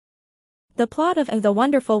The plot of The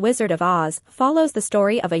Wonderful Wizard of Oz follows the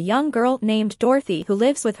story of a young girl named Dorothy who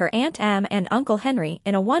lives with her Aunt Em and Uncle Henry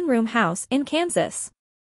in a one-room house in Kansas.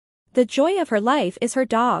 The joy of her life is her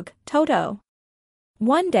dog, Toto.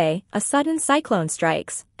 One day, a sudden cyclone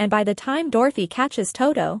strikes, and by the time Dorothy catches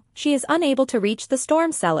Toto, she is unable to reach the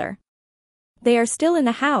storm cellar. They are still in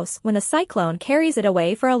the house when the cyclone carries it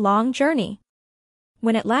away for a long journey.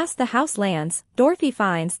 When at last the house lands, Dorothy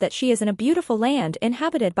finds that she is in a beautiful land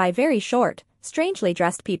inhabited by very short, strangely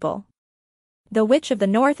dressed people. The Witch of the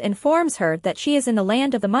North informs her that she is in the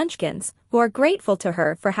land of the Munchkins, who are grateful to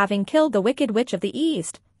her for having killed the Wicked Witch of the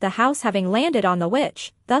East, the house having landed on the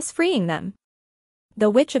witch, thus freeing them. The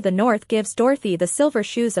Witch of the North gives Dorothy the silver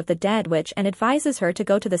shoes of the dead witch and advises her to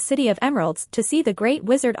go to the City of Emeralds to see the great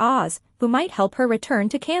Wizard Oz, who might help her return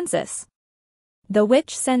to Kansas. The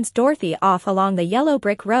witch sends Dorothy off along the yellow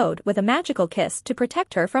brick road with a magical kiss to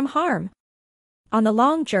protect her from harm. On the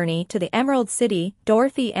long journey to the Emerald City,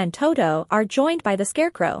 Dorothy and Toto are joined by the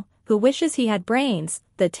Scarecrow, who wishes he had brains,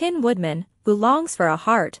 the Tin Woodman, who longs for a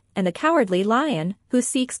heart, and the Cowardly Lion, who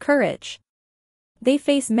seeks courage. They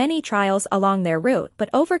face many trials along their route but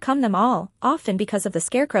overcome them all, often because of the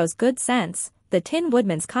Scarecrow's good sense, the Tin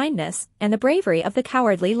Woodman's kindness, and the bravery of the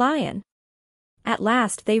Cowardly Lion. At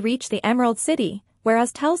last they reach the Emerald City, where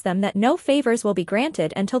Oz tells them that no favors will be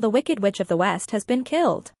granted until the Wicked Witch of the West has been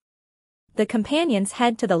killed. The companions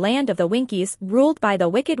head to the land of the Winkies, ruled by the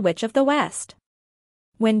Wicked Witch of the West.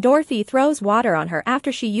 When Dorothy throws water on her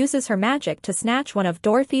after she uses her magic to snatch one of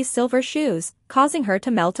Dorothy's silver shoes, causing her to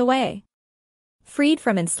melt away. Freed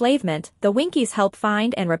from enslavement, the Winkies help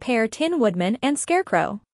find and repair Tin Woodman and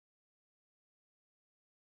Scarecrow.